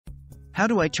How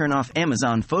do I turn off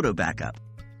Amazon Photo Backup?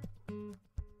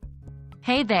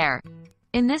 Hey there!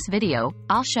 In this video,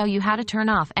 I'll show you how to turn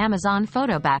off Amazon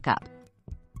Photo Backup.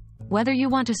 Whether you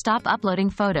want to stop uploading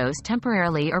photos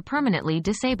temporarily or permanently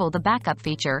disable the backup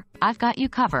feature, I've got you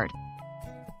covered.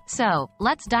 So,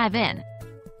 let's dive in.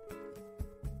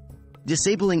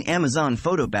 Disabling Amazon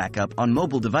Photo Backup on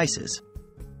mobile devices.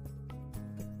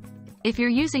 If you're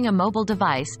using a mobile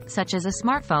device, such as a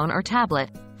smartphone or tablet,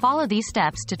 follow these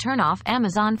steps to turn off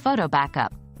Amazon Photo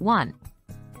Backup. 1.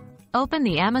 Open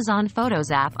the Amazon Photos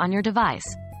app on your device.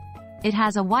 It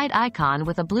has a white icon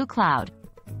with a blue cloud.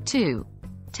 2.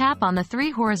 Tap on the three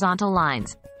horizontal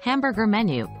lines, hamburger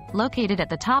menu, located at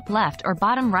the top left or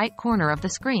bottom right corner of the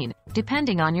screen,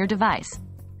 depending on your device.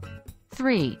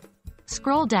 3.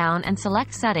 Scroll down and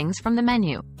select Settings from the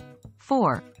menu.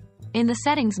 4. In the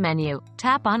Settings menu,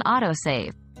 tap on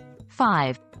Autosave.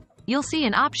 5. You'll see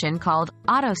an option called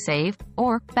Autosave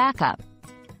or Backup.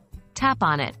 Tap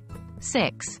on it.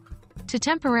 6. To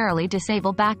temporarily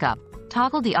disable backup,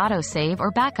 toggle the Autosave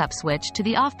or Backup switch to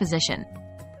the off position.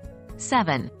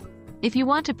 7. If you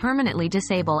want to permanently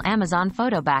disable Amazon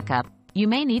Photo Backup, you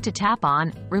may need to tap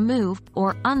on Remove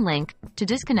or Unlink to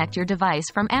disconnect your device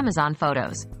from Amazon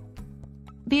Photos.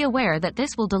 Be aware that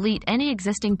this will delete any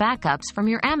existing backups from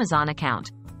your Amazon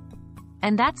account.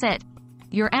 And that's it.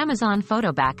 Your Amazon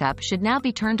Photo Backup should now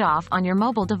be turned off on your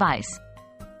mobile device.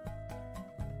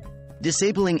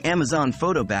 Disabling Amazon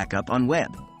Photo Backup on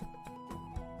web.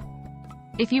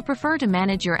 If you prefer to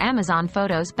manage your Amazon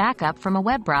Photos backup from a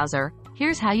web browser,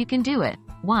 here's how you can do it.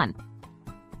 1.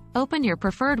 Open your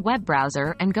preferred web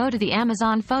browser and go to the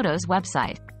Amazon Photos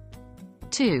website.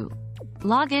 2.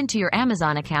 Log into your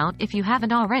Amazon account if you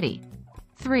haven't already.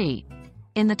 3.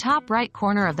 In the top right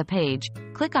corner of the page,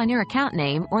 click on your account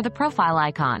name or the profile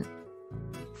icon.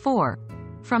 4.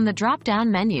 From the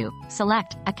drop-down menu,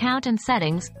 select Account and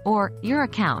Settings or Your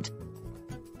Account.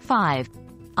 5.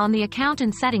 On the Account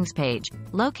and Settings page,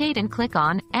 locate and click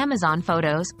on Amazon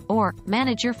Photos or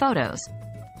Manage Your Photos.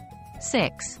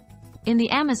 6. In the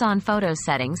Amazon Photos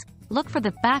settings, look for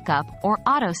the Backup or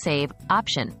Autosave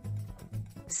option.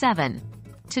 7.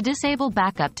 To disable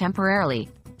backup temporarily,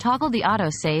 toggle the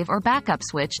Autosave or Backup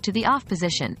switch to the off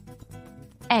position.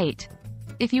 8.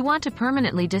 If you want to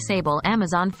permanently disable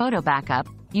Amazon Photo Backup,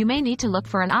 you may need to look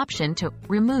for an option to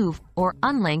remove or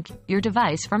unlink your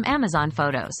device from Amazon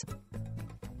Photos.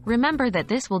 Remember that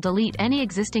this will delete any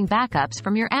existing backups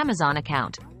from your Amazon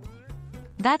account.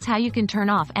 That's how you can turn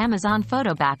off Amazon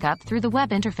Photo Backup through the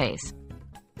web interface.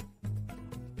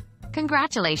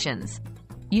 Congratulations!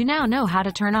 You now know how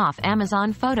to turn off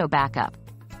Amazon Photo Backup.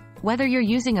 Whether you're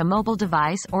using a mobile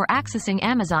device or accessing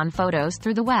Amazon Photos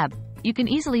through the web, you can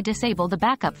easily disable the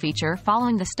backup feature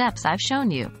following the steps I've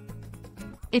shown you.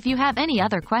 If you have any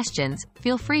other questions,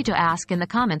 feel free to ask in the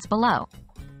comments below.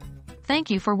 Thank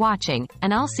you for watching,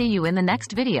 and I'll see you in the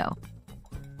next video.